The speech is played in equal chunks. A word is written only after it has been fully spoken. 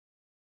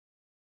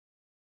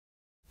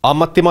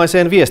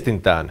Ammattimaiseen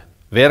viestintään.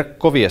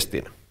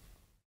 Verkkoviestin.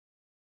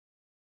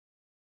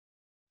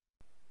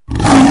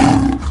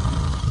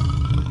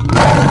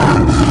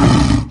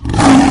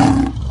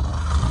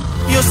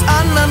 Jos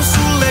annan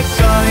sulle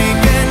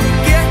kaiken,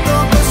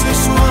 kiehtooko se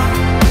sua?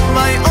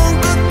 Vai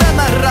onko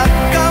tämä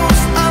rakkaus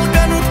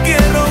alkanut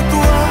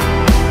kieroutua?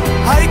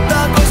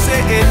 Haittaako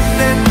se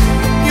ennen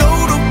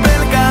joudu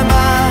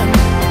pelkäämään,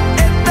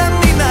 että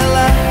minä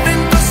lähden,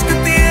 koska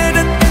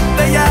tiedät,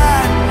 että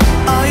jään.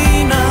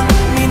 Aina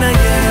minä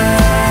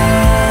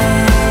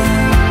jään.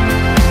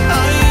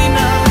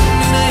 Aina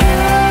minä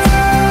jään.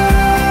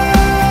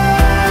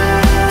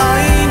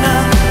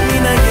 Aina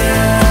minä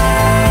jään.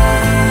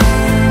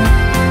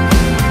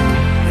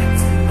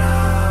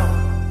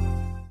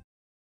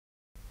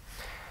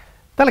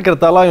 Tällä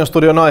kertaa Lions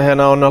Studion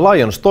aiheena on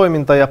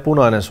Lions-toiminta ja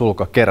punainen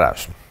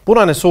sulka-keräys.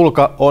 Punainen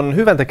sulka on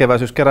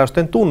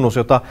hyväntekeväisyyskeräysten tunnus,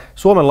 jota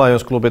Suomen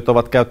Lions-klubit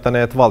ovat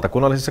käyttäneet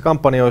valtakunnallisissa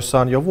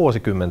kampanjoissaan jo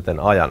vuosikymmenten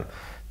ajan.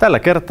 Tällä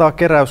kertaa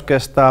keräys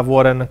kestää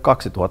vuoden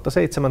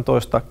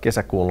 2017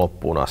 kesäkuun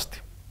loppuun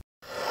asti.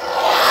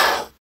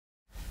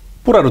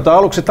 Pureudutaan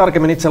aluksi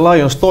tarkemmin itse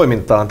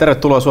Lions-toimintaan.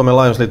 Tervetuloa Suomen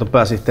Lions-liiton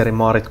pääsihteeri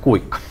Maarit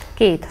Kuikka.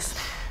 Kiitos.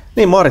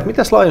 Niin Maarit,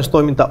 mitäs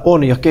Lions-toiminta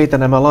on ja keitä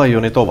nämä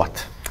Lionit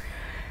ovat?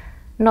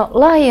 No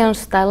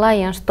Lions tai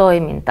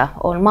Lions-toiminta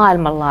on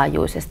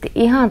maailmanlaajuisesti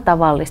ihan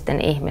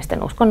tavallisten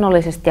ihmisten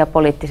uskonnollisesti ja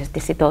poliittisesti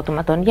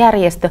sitoutumaton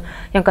järjestö,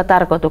 jonka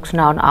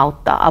tarkoituksena on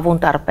auttaa avun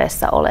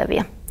tarpeessa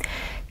olevia.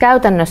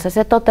 Käytännössä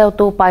se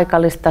toteutuu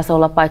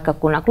paikallistasolla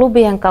paikkakunnan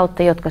klubien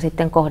kautta, jotka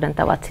sitten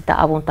kohdentavat sitä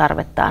avun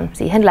tarvettaan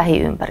siihen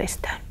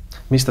lähiympäristöön.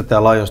 Mistä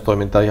tämä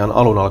Lions-toiminta ihan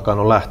alun alkaen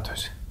on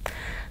lähtöisin?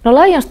 No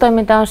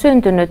Lions-toiminta on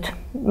syntynyt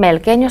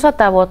melkein jo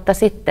 100 vuotta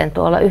sitten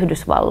tuolla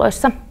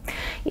Yhdysvalloissa.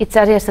 Itse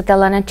asiassa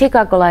tällainen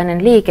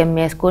chicagolainen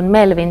liikemies kuin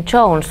Melvin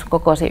Jones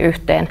kokosi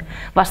yhteen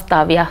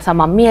vastaavia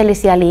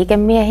samanmielisiä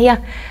liikemiehiä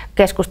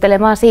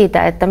keskustelemaan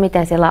siitä, että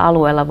miten siellä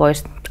alueella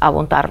voisi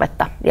avun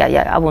tarvetta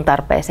ja avun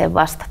tarpeeseen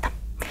vastata.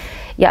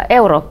 Ja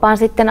Eurooppaan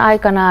sitten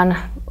aikanaan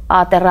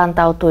aate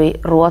rantautui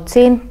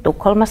Ruotsiin.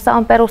 Tukholmassa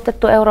on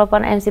perustettu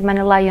Euroopan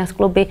ensimmäinen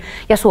Lions-klubi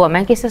ja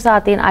Suomeenkin se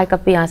saatiin aika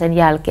pian sen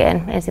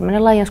jälkeen.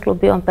 Ensimmäinen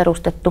Lions-klubi on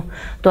perustettu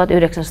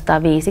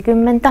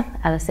 1950,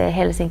 LC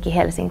Helsinki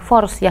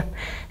Helsingfors, ja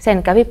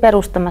sen kävi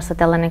perustamassa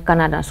tällainen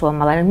Kanadan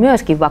suomalainen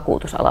myöskin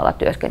vakuutusalalla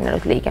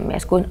työskennellyt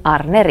liikemies kuin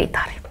Arne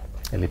Ritari.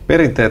 Eli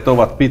perinteet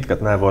ovat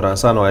pitkät, näin voidaan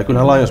sanoa, ja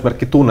kyllähän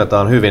Lions-merkki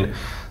tunnetaan hyvin.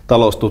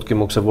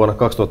 Taloustutkimuksen vuonna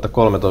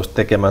 2013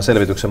 tekemän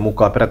selvityksen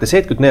mukaan peräti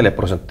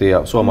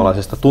 74%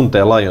 suomalaisista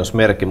tuntee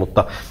Lions-merkin,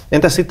 mutta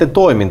entäs sitten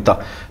toiminta?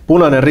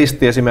 Punainen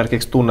Risti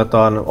esimerkiksi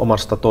tunnetaan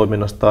omasta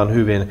toiminnastaan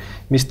hyvin.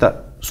 Mistä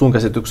sun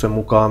käsityksen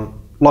mukaan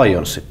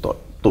Lionsit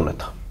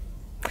tunnetaan?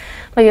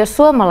 No jos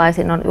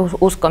suomalaisin on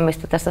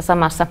uskomista tässä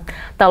samassa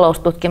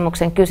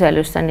taloustutkimuksen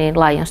kyselyssä, niin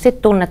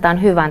Lionsit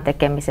tunnetaan hyvän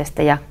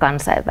tekemisestä ja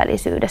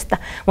kansainvälisyydestä.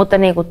 Mutta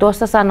niin kuin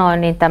tuossa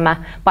sanoin, niin tämä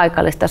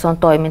paikallistason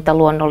toiminta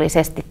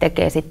luonnollisesti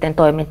tekee sitten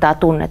toimintaa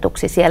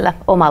tunnetuksi siellä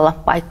omalla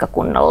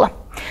paikkakunnalla.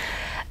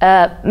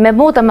 Me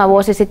muutama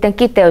vuosi sitten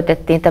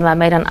kiteytettiin tämä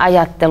meidän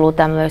ajattelu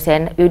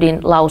tämmöiseen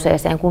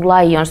ydinlauseeseen kuin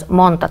Lions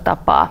monta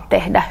tapaa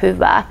tehdä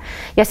hyvää.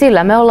 Ja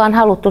sillä me ollaan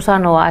haluttu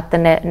sanoa, että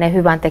ne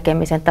hyvän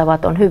tekemisen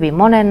tavat on hyvin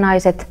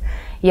monennaiset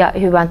ja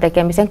hyvän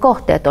tekemisen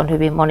kohteet on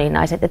hyvin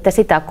moninaiset. Että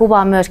sitä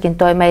kuvaa myöskin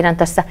toi meidän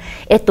tässä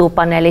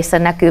etupaneelissa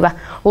näkyvä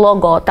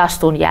logo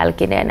tassun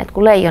jälkineen. Että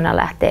kun leijona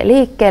lähtee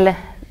liikkeelle,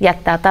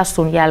 jättää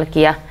tassun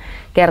jälkiä,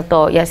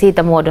 kertoo ja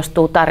siitä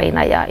muodostuu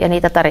tarina ja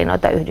niitä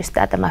tarinoita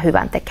yhdistää tämä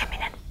hyvän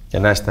tekeminen. Ja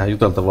näistähän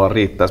juteltavaa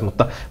riittäisi,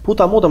 mutta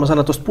puhutaan muutama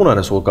sana tuosta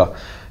punainen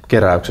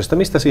sulka-keräyksestä.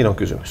 Mistä siinä on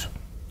kysymys?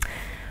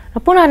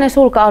 No, punainen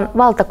sulka on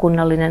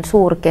valtakunnallinen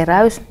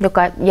suurkeräys,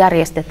 joka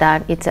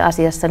järjestetään itse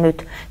asiassa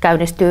nyt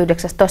käynnistyy 19.3.2016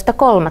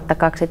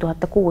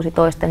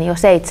 niin jo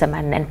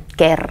 7.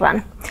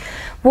 kerran.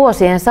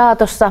 Vuosien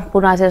saatossa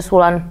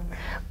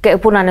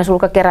punainen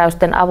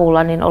sulkakeräysten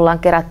avulla niin ollaan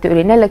kerätty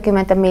yli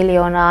 40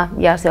 miljoonaa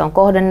ja se on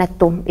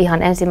kohdennettu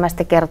ihan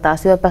ensimmäistä kertaa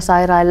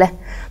syöpäsairaille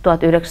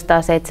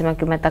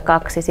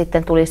 1972.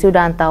 Sitten tuli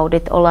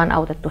sydäntaudit, ollaan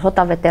autettu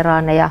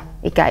sotaveteraaneja,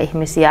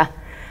 ikäihmisiä,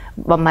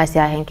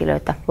 vammaisia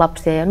henkilöitä,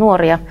 lapsia ja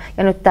nuoria.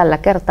 Ja nyt tällä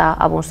kertaa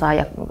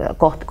avunsaaja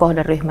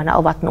kohderyhmänä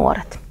ovat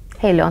nuoret.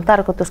 Heille on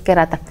tarkoitus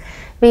kerätä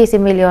 5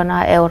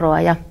 miljoonaa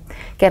euroa ja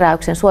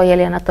keräyksen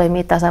suojelijana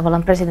toimii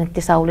tasavallan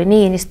presidentti Sauli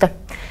Niinistö.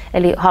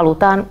 Eli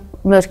halutaan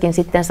myöskin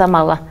sitten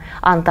samalla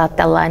antaa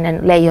tällainen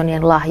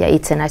leijonien lahja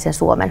itsenäisen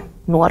Suomen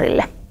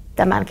nuorille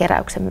tämän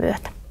keräyksen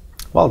myötä.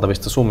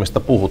 Valtavista summista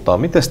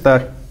puhutaan. Miten tämä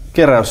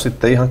keräys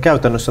sitten ihan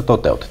käytännössä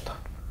toteutetaan?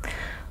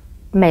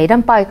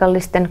 Meidän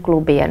paikallisten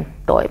klubien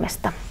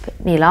toimesta.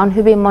 Niillä on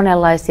hyvin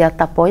monenlaisia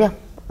tapoja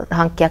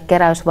hankkia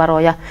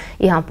keräysvaroja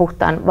ihan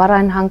puhtaan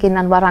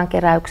varainhankinnan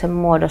varankeräyksen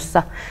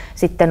muodossa.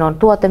 Sitten on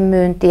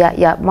tuotemyyntiä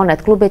ja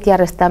monet klubit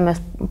järjestää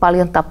myös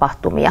paljon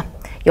tapahtumia,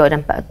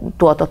 joiden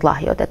tuotot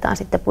lahjoitetaan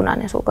sitten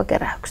punainen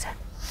sulkakeräykseen.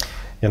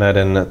 Ja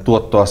näiden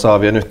tuottoa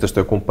saavien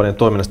yhteistyökumppanien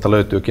toiminnasta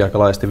löytyykin aika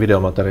laajasti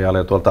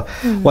videomateriaalia tuolta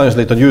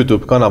Lions-liiton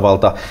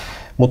YouTube-kanavalta.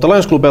 Mutta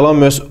Lions Clubilla on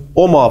myös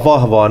omaa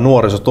vahvaa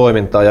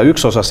nuorisotoimintaa ja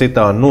yksi osa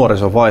sitä on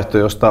nuorisovaihto,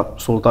 josta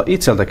sulta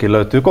itseltäkin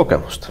löytyy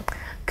kokemusta.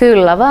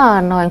 Kyllä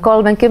vaan, noin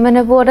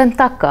 30 vuoden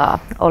takaa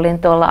olin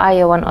tuolla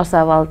Iowan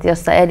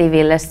osavaltiossa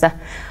Edivillessä.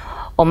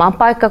 Oman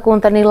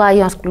paikkakuntani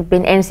Lions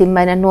Clubin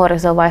ensimmäinen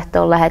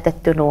nuorisovaihtoon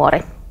lähetetty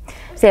nuori.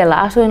 Siellä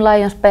asuin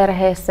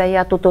Lions-perheessä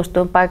ja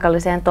tutustuin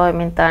paikalliseen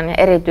toimintaan ja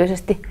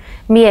erityisesti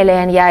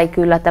mieleen jäi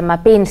kyllä tämä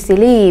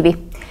pinssiliivi,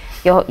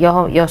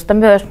 josta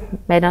myös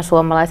meidän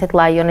suomalaiset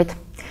Lionit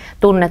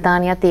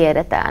tunnetaan ja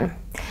tiedetään.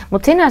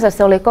 Mutta sinänsä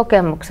se oli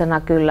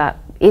kokemuksena kyllä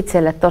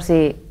itselle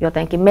tosi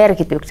jotenkin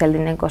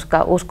merkityksellinen,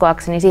 koska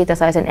uskoakseni siitä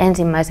sai sen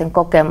ensimmäisen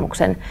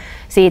kokemuksen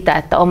siitä,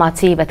 että omat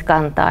siivet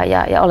kantaa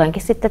ja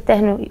olenkin sitten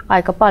tehnyt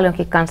aika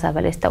paljonkin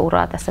kansainvälistä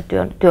uraa tässä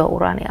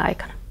työurani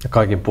aikana. Ja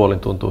kaikin puolin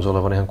tuntuu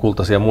olevan ihan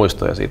kultaisia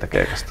muistoja siitä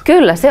keikasta.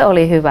 Kyllä, se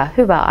oli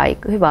hyvä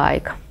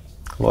aika.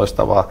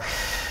 Loistavaa.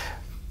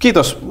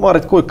 Kiitos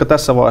Maarit Kuikka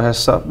tässä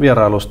vaiheessa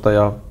vierailusta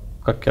ja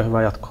kaikkea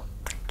hyvää jatkoa.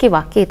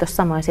 Kiva, kiitos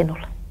samoin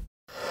sinulle.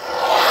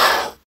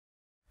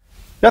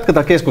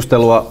 Jatketaan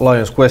keskustelua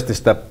Lions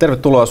Questistä.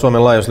 Tervetuloa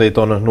Suomen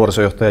Lions-liiton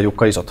nuorisojohtaja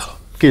Jukka Isotalo.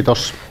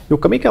 Kiitos.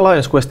 Jukka, mikä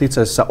Lions Quest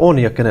itse asiassa on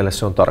ja kenelle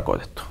se on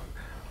tarkoitettu?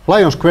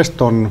 Lions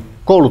Quest on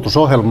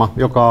koulutusohjelma,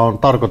 joka on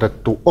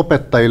tarkoitettu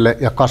opettajille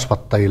ja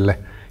kasvattajille,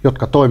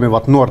 jotka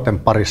toimivat nuorten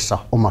parissa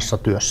omassa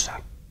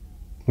työssään.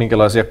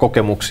 Minkälaisia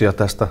kokemuksia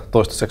tästä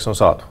toistaiseksi on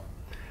saatu?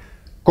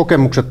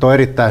 Kokemukset on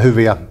erittäin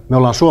hyviä. Me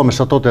ollaan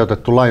Suomessa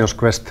toteutettu Lions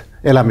Quest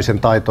elämisen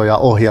taitoja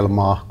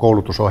ohjelmaa,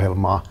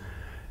 koulutusohjelmaa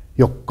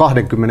jo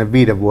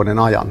 25 vuoden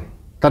ajan.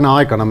 Tänä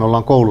aikana me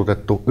ollaan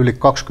koulutettu yli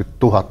 20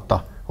 000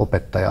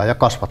 opettajaa ja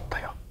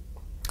kasvattajaa.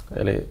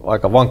 Eli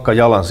aika vankka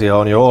jalansija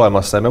on jo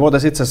olemassa. Ja me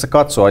voitaisiin itse asiassa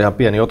katsoa ihan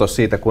pieni otos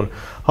siitä, kun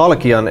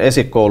Halkian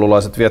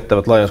esikoululaiset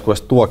viettävät Lions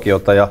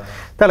Quest-tuokiota. Ja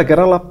tällä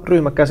kerralla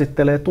ryhmä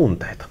käsittelee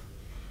tunteita.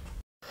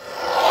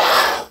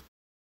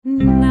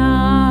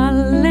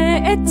 Nalle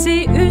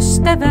etsi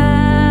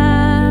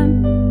ystävää,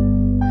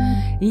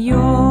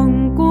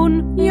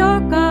 jonkun,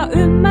 joka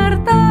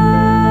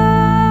ymmärtää,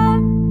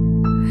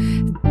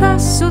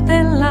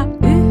 tassutella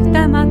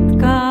yhtä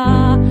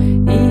matkaa,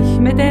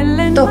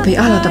 ihmetellen. Topi,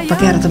 aloitapa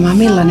kertomaan,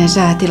 millainen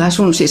säätila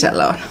sun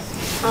sisällä on?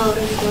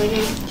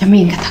 Aurinkoinen. Ja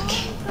minkä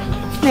takia?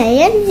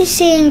 Meidän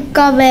isin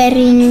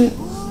kaverin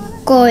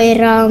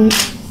koira on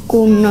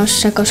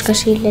kunnossa, koska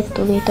sille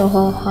tuli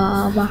toho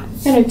haava.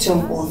 Ja nyt se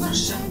on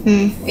kunnossa.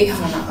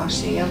 Ihana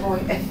asia, voi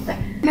että.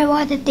 Me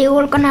voitettiin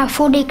ulkona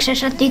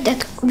Fudiksessa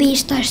tytöt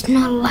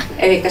 15-0.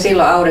 Elikkä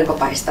silloin aurinko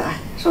paistaa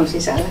sun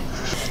sisällä.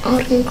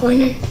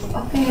 Aurinkoinen.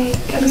 Okei.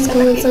 Mä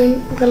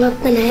sain pelata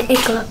tänään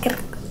ekalla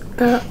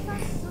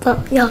kertaa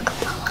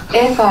jalkapalloa.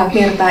 Ekaa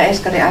kertaa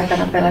Eskarin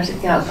aikana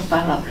pelasit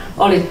jalkapalloa.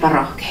 Olitpa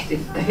rohkea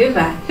tyttö.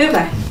 Hyvä,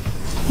 hyvä.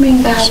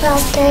 Minkä? Se on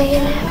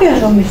teille.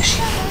 Kerro miksi.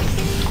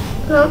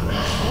 No,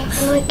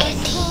 en oikein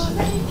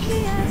tiedä.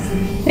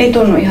 Ei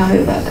tunnu ihan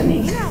hyvältä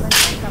niin.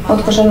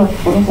 Ootko sä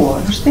nukkunut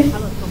huonosti?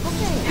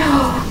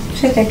 Joo.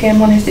 Se tekee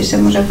monesti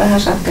semmoisen vähän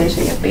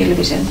sateisen ja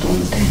pilvisen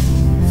tunteen.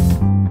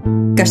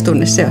 Mikäs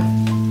tunne se on?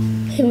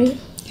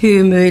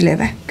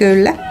 Hymyilevä,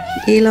 kyllä.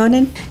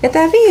 Iloinen. Ja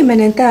tää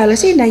viimeinen täällä,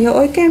 siinä ei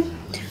ole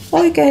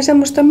oikein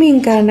semmoista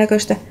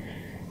minkäännäköistä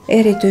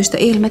erityistä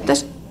ilmettä.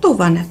 Tuu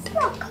vaan näyttää.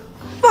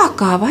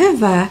 Vakava,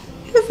 hyvä.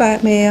 Hyvä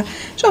Meija.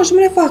 Se on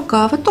semmoinen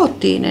vakava,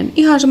 totinen,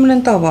 ihan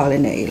semmoinen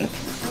tavallinen ilme.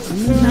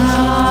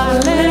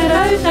 Nalle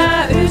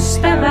löytää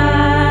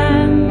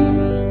ystävän,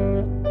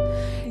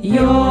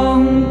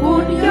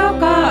 jonkun,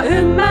 joka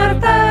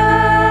ymmärtää.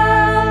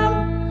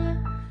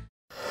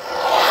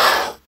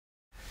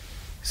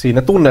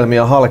 Siinä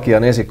tunnelmia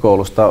Halkian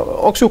esikoulusta.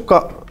 Onko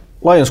Jukka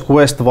Lions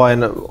Quest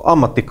vain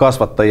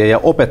ammattikasvattajien ja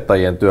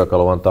opettajien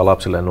työkalu antaa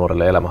lapsille ja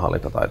nuorille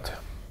elämänhallintataitoja?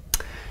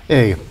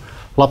 Ei.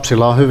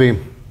 Lapsilla on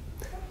hyvin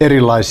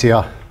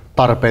erilaisia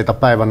tarpeita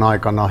päivän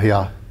aikana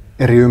ja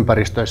eri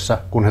ympäristöissä,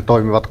 kun he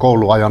toimivat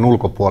kouluajan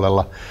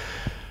ulkopuolella.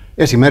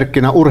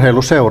 Esimerkkinä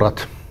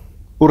urheiluseurat.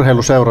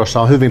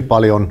 Urheiluseuroissa on hyvin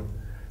paljon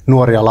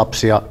nuoria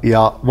lapsia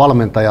ja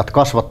valmentajat,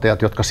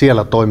 kasvattajat, jotka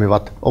siellä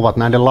toimivat, ovat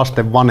näiden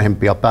lasten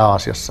vanhempia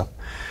pääasiassa.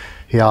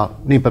 Ja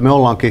niinpä me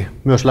ollaankin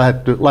myös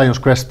lähdetty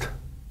Lions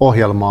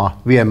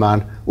Quest-ohjelmaa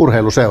viemään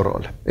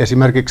urheiluseuroille.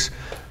 Esimerkiksi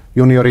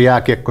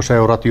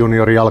juniorijääkiekkoseurat,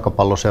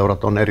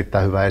 juniorijalkapalloseurat on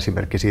erittäin hyvä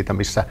esimerkki siitä,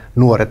 missä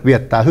nuoret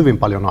viettää hyvin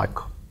paljon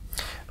aikaa.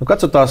 No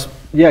katsotaan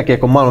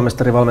jääkiekon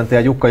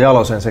maailmanmestarivalmentaja Jukka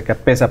Jalosen sekä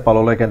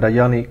pesäpallolegenda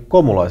Jani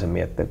Komulaisen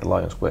mietteitä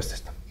Lions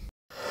Questista.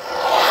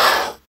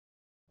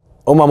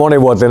 Oma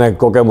monivuotinen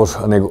kokemus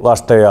niin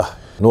lasten ja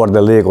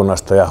nuorten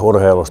liikunnasta ja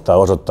urheilusta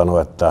on osoittanut,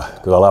 että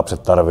kyllä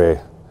lapset tarvii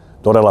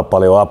todella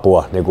paljon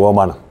apua niin kuin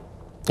oman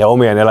ja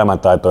omien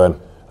elämäntaitojen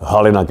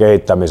hallinnan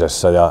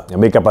kehittämisessä. Ja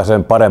mikäpä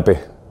sen parempi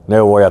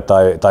neuvoja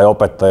tai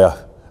opettaja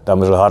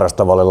tämmöiselle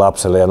harrastavalle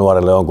lapselle ja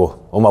nuorelle on kuin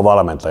oma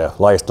valmentaja,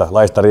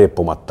 laista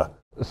riippumatta.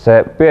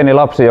 Se pieni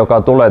lapsi,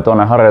 joka tulee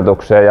tuonne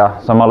harjoitukseen ja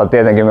samalla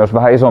tietenkin myös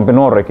vähän isompi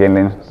nuorikin,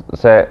 niin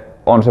se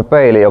on se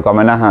peili, joka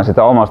me nähdään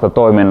sitä omasta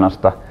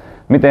toiminnasta.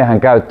 Miten hän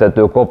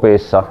käyttäytyy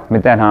kopissa,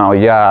 miten hän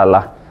on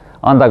jäällä,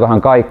 antaako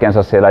hän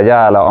kaikkensa siellä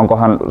jäällä,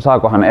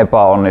 saako hän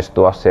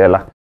epäonnistua siellä.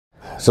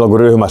 Silloin kun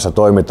ryhmässä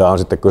toimitaan, on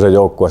sitten kyse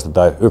joukkueesta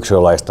tai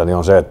yksilölajista, niin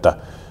on se, että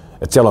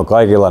siellä on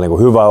kaikilla niin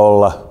kuin hyvä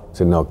olla,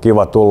 sinne on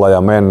kiva tulla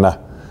ja mennä,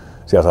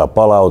 siellä saa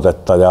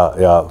palautetta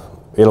ja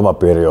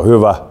ilmapiiri on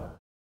hyvä.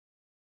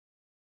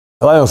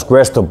 Lions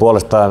Quest on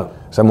puolestaan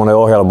semmoinen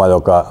ohjelma,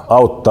 joka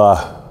auttaa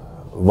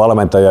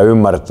valmentajia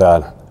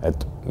ymmärtämään,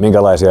 että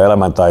minkälaisia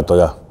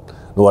elämäntaitoja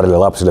nuorille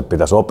lapsille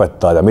pitäisi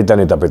opettaa ja miten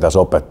niitä pitäisi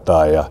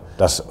opettaa. Ja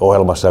tässä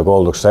ohjelmassa ja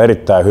koulutuksessa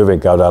erittäin hyvin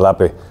käydään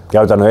läpi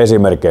käytännön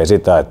esimerkkejä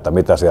sitä, että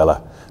mitä siellä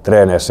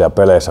treeneissä ja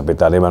peleissä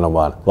pitää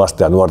nimenomaan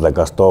lasten ja nuorten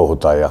kanssa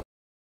touhuta.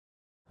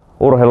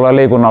 Urheilulla ja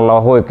liikunnalla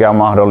on huikea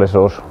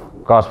mahdollisuus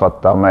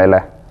kasvattaa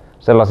meille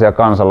sellaisia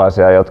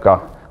kansalaisia,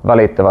 jotka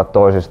välittävät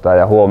toisistaan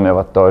ja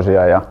huomioivat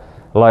toisiaan. Ja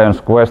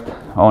Lions Quest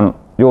on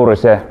juuri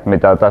se,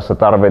 mitä tässä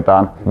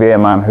tarvitaan,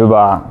 viemään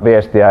hyvää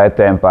viestiä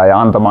eteenpäin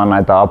ja antamaan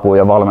näitä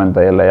apuja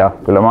valmentajille. Ja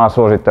kyllä mä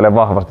suosittelen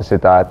vahvasti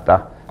sitä, että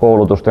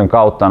koulutusten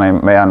kautta niin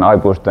meidän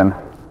aikuisten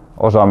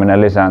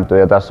osaaminen lisääntyy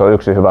ja tässä on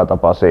yksi hyvä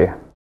tapa siihen.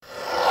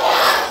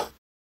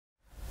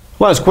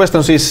 Lions Quest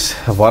on siis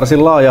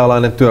varsin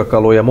laaja-alainen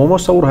työkalu ja muun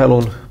muassa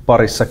urheilun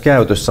parissa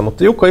käytössä,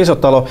 mutta Jukka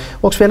Isotalo,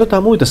 onko vielä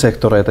jotain muita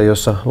sektoreita,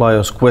 joissa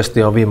Lions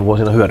Questia on viime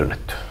vuosina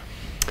hyödynnetty?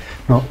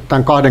 No,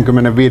 tämän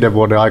 25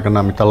 vuoden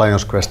aikana, mitä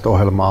Lions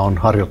Quest-ohjelmaa on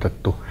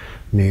harjoitettu,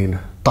 niin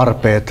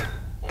tarpeet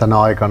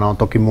tänä aikana on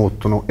toki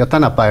muuttunut. Ja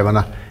tänä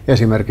päivänä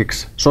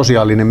esimerkiksi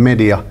sosiaalinen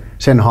media,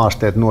 sen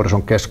haasteet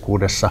nuorison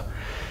keskuudessa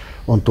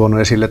on tuonut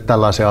esille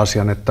tällaisen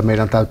asian, että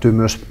meidän täytyy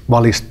myös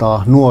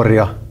valistaa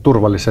nuoria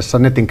turvallisessa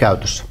netin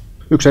käytössä.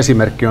 Yksi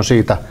esimerkki on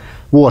siitä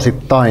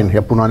vuosittain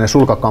ja Punainen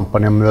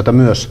sulka-kampanjan myötä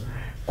myös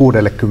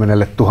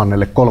 60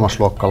 000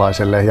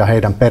 kolmasluokkalaiselle ja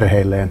heidän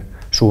perheilleen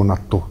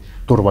suunnattu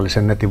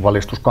turvallisen netin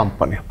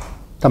valistuskampanja.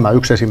 Tämä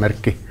yksi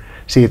esimerkki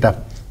siitä,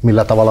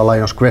 millä tavalla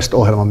Lions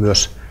Quest-ohjelma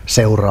myös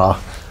seuraa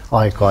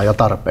aikaa ja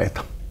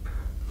tarpeita.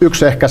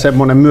 Yksi ehkä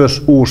semmoinen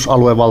myös uusi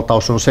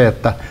aluevaltaus on se,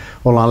 että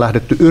ollaan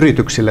lähdetty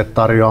yrityksille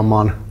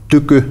tarjoamaan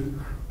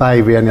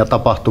tykypäivien ja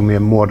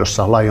tapahtumien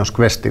muodossa Lions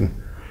Questin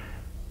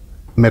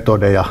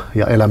metodeja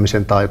ja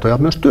elämisen taitoja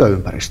myös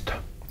työympäristöön.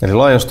 Eli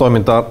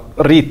Lions-toimintaa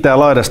riittää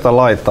laidasta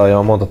laitaan ja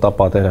on monta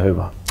tapaa tehdä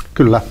hyvää.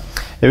 Kyllä.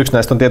 Ja yksi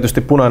näistä on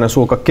tietysti Punainen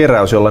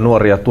sulka-keräys, jolla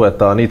nuoria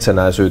tuetaan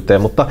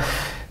itsenäisyyteen. Mutta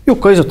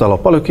Jukka Isotalo,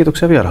 paljon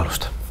kiitoksia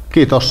vierailusta.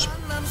 Kiitos.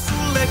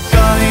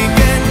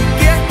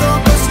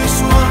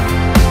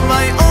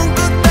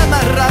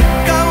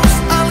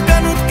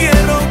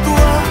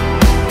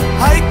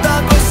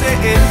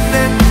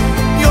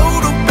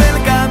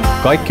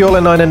 Kaikki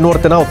olennainen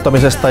nuorten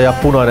auttamisesta ja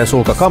Punainen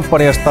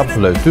sulka-kampanjasta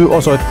löytyy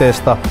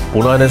osoitteesta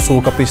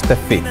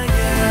punainensulka.fi.